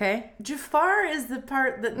 Okay? Jafar is the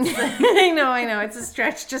part that... I know. It's a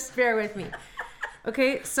stretch. Just bear with me.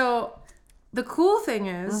 Okay, so the cool thing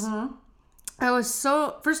is,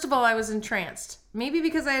 first of all, I was entranced. Maybe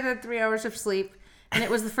because I had 3 hours of sleep, and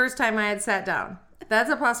it was the first time I had sat down.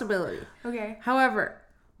 That's a possibility. Okay. However,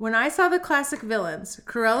 when I saw the classic villains,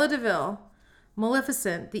 Cruella de Vil,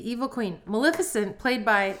 Maleficent, the evil queen. Maleficent, played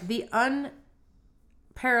by the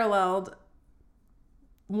unparalleled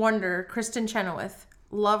wonder, Kristen Chenoweth.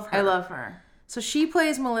 Love her. I love her. So she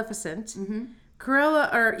plays Maleficent. Mm-hmm.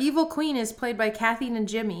 Cruella, or Evil Queen, is played by Kathy and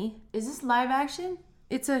Jimmy. Is this live action?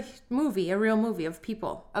 It's a movie, a real movie of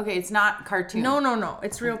people. Okay, it's not cartoon. No.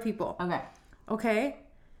 It's real people. Okay?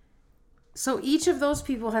 So each of those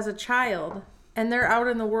people has a child, and they're out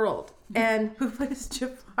in the world. And who plays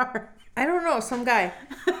Jafar? I don't know, some guy.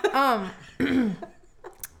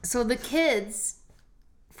 So the kids,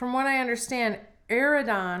 from what I understand,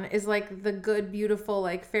 Eridan is like the good, beautiful,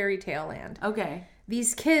 like fairy tale land. Okay.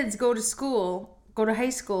 These kids go to high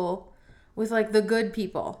school with like the good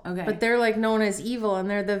people. Okay. But they're like known as evil, and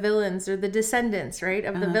they're the villains, or the descendants, right,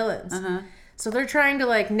 of the villains. So they're trying to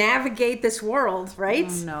like navigate this world, right?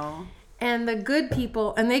 Oh no. And the good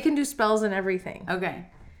people, and they can do spells and everything. Okay.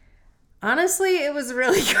 Honestly, it was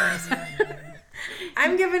really good.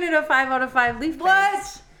 I'm giving it a 5 out of 5 leaf bags.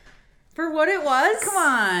 What? For what it was? Come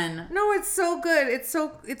on. No, it's so good. It's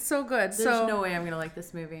so good. There's no way I'm gonna like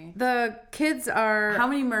this movie. The kids are... How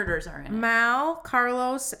many murders are in it? Mal,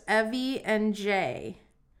 Carlos, Evie, and Jay.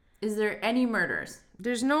 Is there any murders?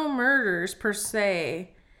 There's no murders per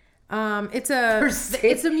se. It's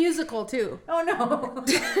a musical too. Oh no.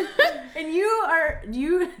 And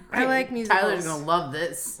I like musicals. Tyler's gonna love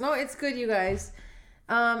this. No, it's good, you guys.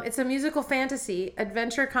 It's a musical fantasy,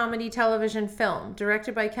 adventure comedy television film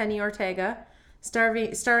directed by Kenny Ortega,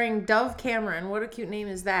 starring Dove Cameron. What a cute name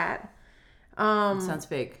is that? Sounds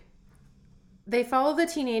fake. They follow the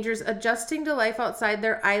teenagers adjusting to life outside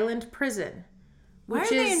their island prison. Why are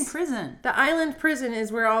they in prison? The island prison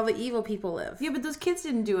is where all the evil people live. Yeah, but those kids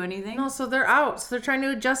didn't do anything. No, so they're out. So they're trying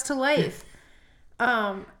to adjust to life.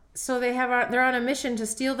 So they're on a mission to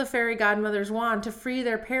steal the fairy godmother's wand to free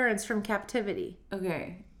their parents from captivity.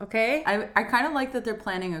 Okay. I kind of like that they're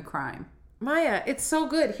planning a crime. Maya, it's so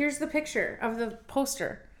good. Here's the picture of the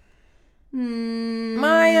poster.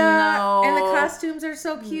 Maya, no. And the costumes are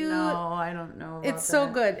so cute. No, I don't know about It's so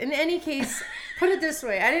good. In any case, put it this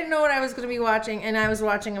way. I didn't know what I was going to be watching, and I was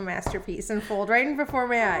watching a masterpiece unfold right in before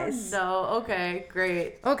my eyes. No, okay,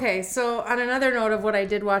 great. Okay, so on another note of what I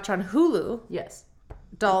did watch on Hulu. Yes.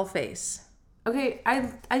 Dollface. Okay,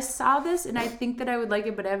 I saw this, and I think that I would like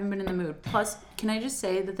it, but I haven't been in the mood. Plus, can I just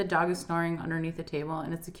say that the dog is snoring underneath the table,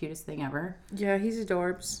 and it's the cutest thing ever? Yeah, he's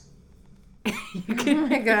adorbs. Oh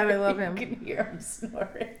my god, I love him. You can hear him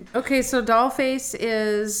snoring. Okay, so Dollface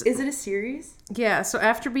is... Is it a series? Yeah, so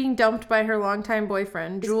after being dumped by her longtime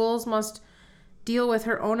boyfriend, Jules must deal with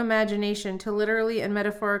her own imagination to literally and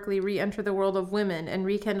metaphorically re-enter the world of women and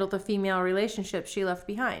rekindle the female relationships she left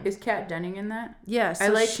behind. Is Kat Denning in that? Yeah, so I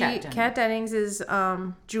like Kat Denning. Kat Dennings is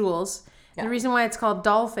Jules. Yeah. The reason why it's called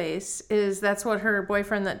Dollface is that's what her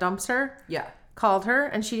boyfriend that dumps her called her,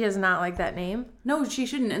 and she does not like that name. No, she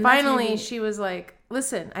shouldn't. And finally, she was like,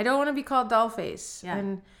 listen, I don't want to be called Dollface. Yeah.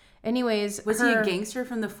 And anyways... Was he a gangster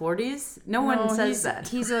from the 40s? No one says that.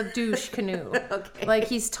 He's a douche canoe. Okay. Like,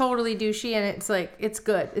 he's totally douchey, and it's like, it's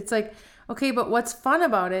good. It's like, okay, but what's fun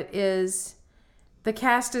about it is the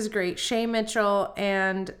cast is great. Shay Mitchell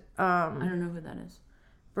and... I don't know who that is.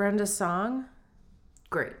 Brenda Song.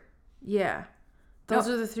 Great. Yeah. Those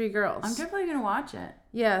are the three girls. I'm definitely going to watch it.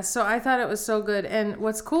 Yeah, so I thought it was so good. And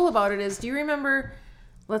what's cool about it is, do you remember...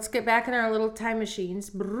 Let's get back in our little time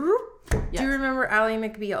machines. Yes. Do you remember Ally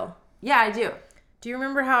McBeal? Yeah, I do. Do you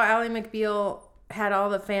remember how Ally McBeal had all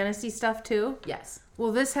the fantasy stuff too? Yes.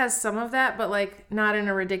 Well, this has some of that, but like not in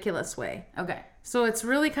a ridiculous way. Okay. So it's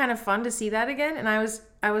really kind of fun to see that again. And I was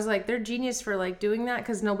like, they're genius for like doing that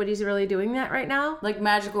because nobody's really doing that right now. Like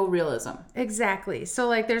magical realism. Exactly. So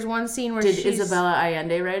like there's one scene where Did Isabella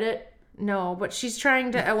Allende write it? No, but she's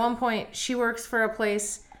trying to, at one point, she works for a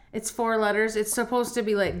place, it's 4 letters. It's supposed to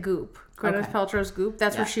be like Goop. Gwyneth Paltrow's Goop.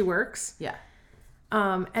 That's where she works. Yeah.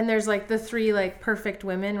 And there's like the 3 like perfect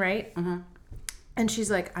women, right? Mm-hmm. And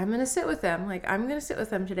she's like, I'm going to sit with them. Like, I'm going to sit with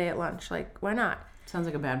them today at lunch. Like, why not? Sounds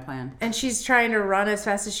like a bad plan. And she's trying to run as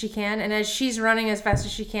fast as she can. And as she's running as fast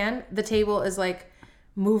as she can, the table is like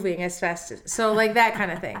moving as fast as... So like that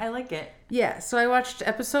kind of thing. I like it. Yeah. So I watched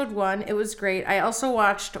episode 1. It was great. I also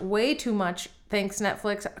watched way too much. Thanks,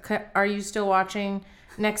 Netflix. Are you still watching?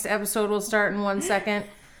 Next episode will start in 1 second.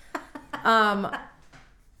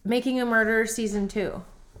 Making a Murderer season 2.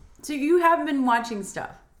 So you haven't been watching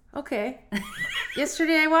stuff. Okay.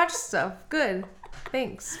 Yesterday I watched stuff. Good.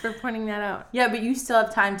 Thanks for pointing that out. Yeah, but you still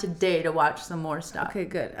have time today to watch some more stuff. Okay,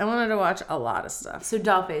 good. I wanted to watch a lot of stuff. So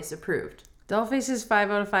Dollface approved. Dollface is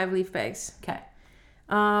 5 out of 5 leaf bags. Okay.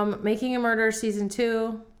 Making a Murderer season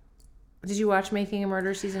 2. Did you watch Making a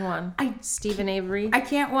Murder season 1? Stephen Avery. I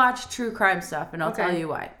can't watch true crime stuff, and I'll tell you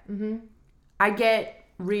why. Mm-hmm. I get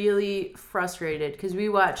really frustrated because we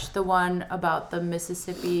watched the one about the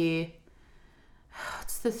Mississippi.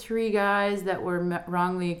 It's the 3 guys that were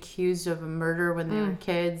wrongly accused of a murder when they were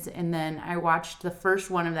kids, and then I watched the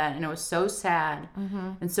first one of that, and it was so sad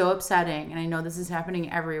and so upsetting. And I know this is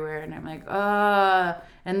happening everywhere, and I'm like,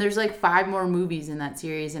 and there's like 5 more movies in that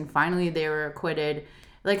series, and finally they were acquitted.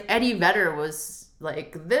 Like Eddie Vedder was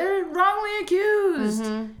like, they're wrongly accused,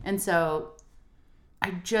 and so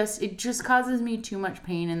it just causes me too much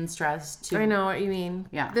pain and stress. I know what you mean.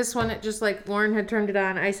 Yeah. This one, it just like Lauren had turned it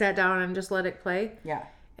on. I sat down and just let it play. Yeah.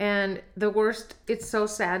 And the worst, it's so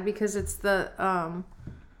sad because it's the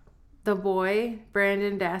boy,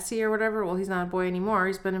 Brandon Dassey or whatever. Well, he's not a boy anymore.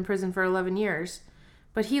 He's been in prison for 11 years.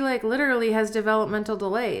 But he like literally has developmental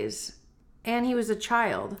delays. And he was a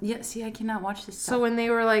child. Yeah, see, I cannot watch this stuff. So when they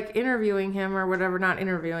were like interviewing him or whatever, not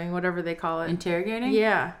interviewing, whatever they call it. Interrogating?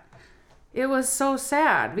 Yeah. It was so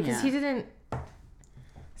sad because he didn't.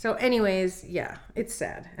 So anyways, yeah, it's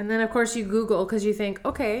sad. And then of course you Google because you think,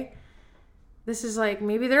 okay, this is like,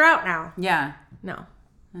 maybe they're out now. Yeah. No.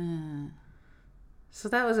 So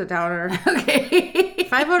that was a downer. Okay.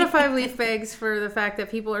 5 out of 5 leaf bags for the fact that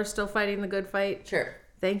people are still fighting the good fight. Sure.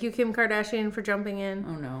 Thank you, Kim Kardashian, for jumping in.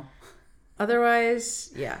 Oh no.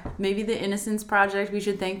 Otherwise, yeah. Maybe the Innocence Project. We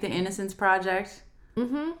should thank the Innocence Project.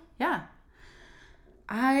 Mm-hmm. Yeah.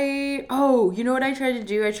 You know what I tried to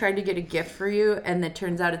do? I tried to get a gift for you, and it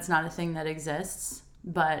turns out it's not a thing that exists.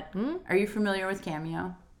 But are you familiar with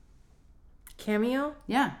Cameo? Cameo?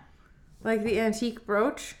 Yeah. Like the antique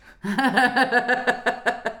brooch? Is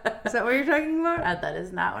that what you're talking about? That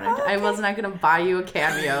is not what I was not going to buy you a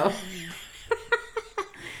Cameo.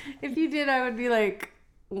 If you did, I would be like,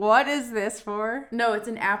 what is this for? No, it's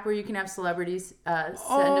an app where you can have celebrities send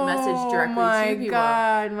a message directly to people. Oh my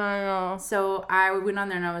God, Mario. So I went on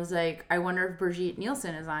there and I was like, I wonder if Brigitte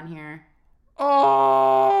Nielsen is on here.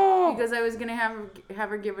 Oh! Because I was going to have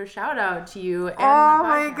her give a shout out to you. And oh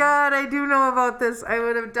my God, I do know about this. I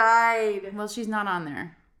would have died. Well, she's not on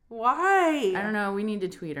there. Why? I don't know. We need to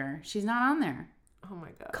tweet her. She's not on there. Oh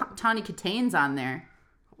my God. Tawny Kitane's on there.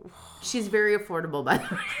 She's very affordable, by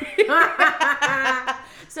the way.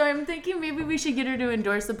 So I'm thinking maybe we should get her to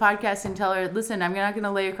endorse the podcast and tell her, listen, I'm not going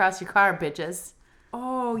to lay across your car, bitches.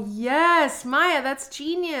 Oh, yes. Maya, that's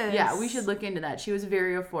genius. Yeah, we should look into that. She was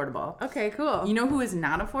very affordable. Okay, cool. You know who is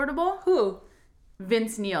not affordable? Who?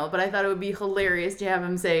 Vince Neil. But I thought it would be hilarious to have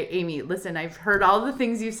him say, Amy, listen, I've heard all the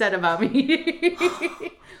things you've said about me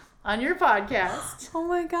on your podcast. Oh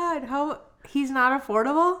my God. How? He's not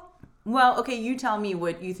affordable? Well, okay, you tell me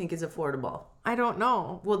what you think is affordable. I don't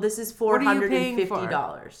know. Well, this is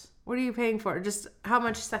 $450. What are you paying for? Just how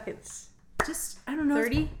much seconds? Just, I don't know.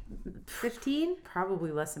 30? 15?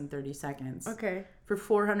 Probably less than 30 seconds. Okay. For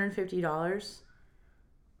 $450?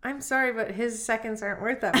 I'm sorry, but his seconds aren't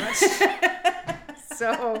worth that much.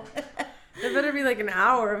 So, there better be like an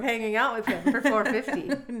hour of hanging out with him for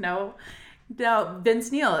 $450. No,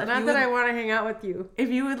 Vince Neil. Not that I want to hang out with you. If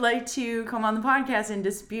you would like to come on the podcast and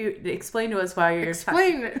explain to us why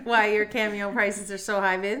why your Cameo prices are so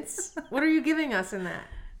high, Vince. What are you giving us in that?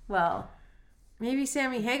 Well, maybe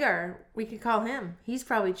Sammy Hagar. We could call him. He's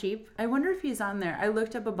probably cheap. I wonder if he's on there. I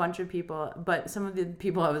looked up a bunch of people, but some of the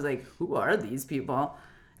people I was like, who are these people?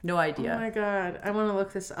 No idea. Oh my God. I want to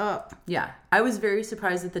look this up. Yeah. I was very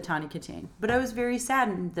surprised at the Tawny Katane, but I was very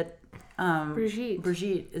saddened that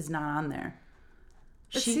Brigitte is not on there.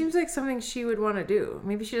 It seems like something she would want to do.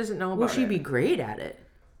 Maybe she doesn't know about it. Well, she'd be great at it.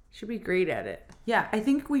 She'd be great at it. Yeah, I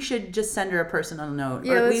think we should just send her a personal note.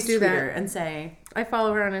 Yeah, or at let's least do tweet that. her and say... I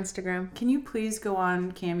follow her on Instagram. Can you please go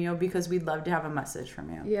on Cameo? Because we'd love to have a message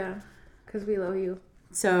from you. Yeah, because we love you.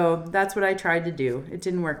 So that's what I tried to do. It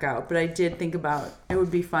didn't work out, but I did think about it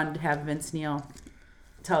would be fun to have Vince Neil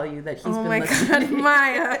tell you that he's been listening. Oh my God,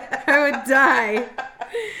 Maya, I would die.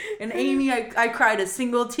 And Amy, I cried a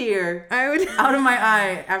single tear out of my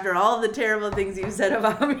eye after all the terrible things you said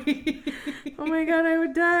about me. Oh my God, I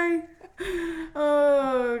would die.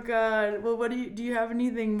 Oh God. Well, what do you have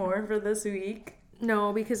anything more for this week?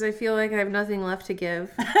 No, because I feel like I have nothing left to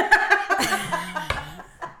give.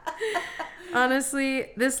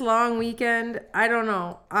 Honestly, this long weekend, I don't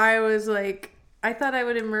know. I was like, I thought I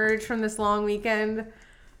would emerge from this long weekend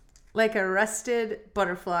like a rested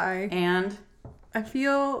butterfly. And I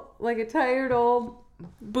feel like a tired old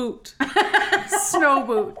boot. Snow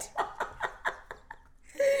boot.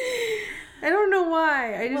 I don't know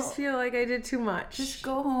why. I just feel like I did too much. Just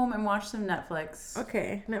go home and watch some Netflix.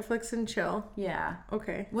 Okay. Netflix and chill. Yeah.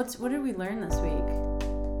 Okay. What did we learn this week?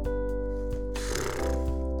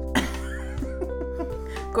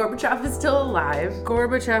 Gorbachev is still alive.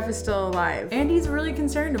 Gorbachev is still alive. And he's really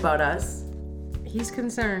concerned about us. He's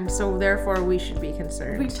concerned, so therefore we should be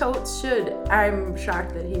concerned. We totes should. I'm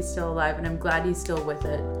shocked that he's still alive, and I'm glad he's still with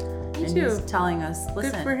it. Me and too. he's telling us,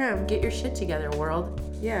 listen, Good for him. Get your shit together, world.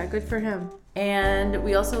 Yeah, good for him. And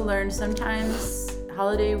we also learned sometimes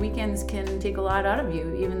holiday weekends can take a lot out of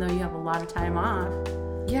you, even though you have a lot of time off.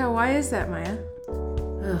 Yeah, why is that, Maya?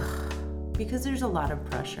 Because there's a lot of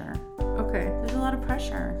pressure. Okay. There's a lot of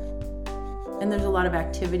pressure. And there's a lot of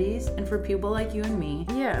activities. And for people like you and me,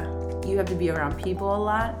 Yeah. you have to be around people a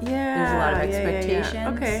lot. Yeah. There's a lot of expectations.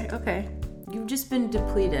 Yeah. Okay. You've just been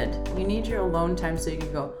depleted. You need your alone time so you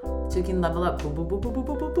can go, so you can level up. Boop, boop, boop, boop,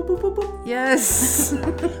 boop, boop, boop, boop, boop. Yes.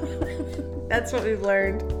 That's what we've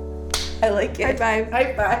learned. I like it. High five.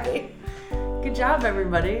 High five. Good job,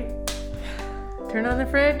 everybody. Turn on the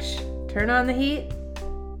fridge. Turn on the heat.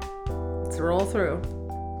 Let's roll through.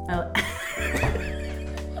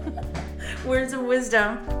 Words of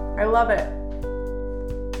wisdom. I love it.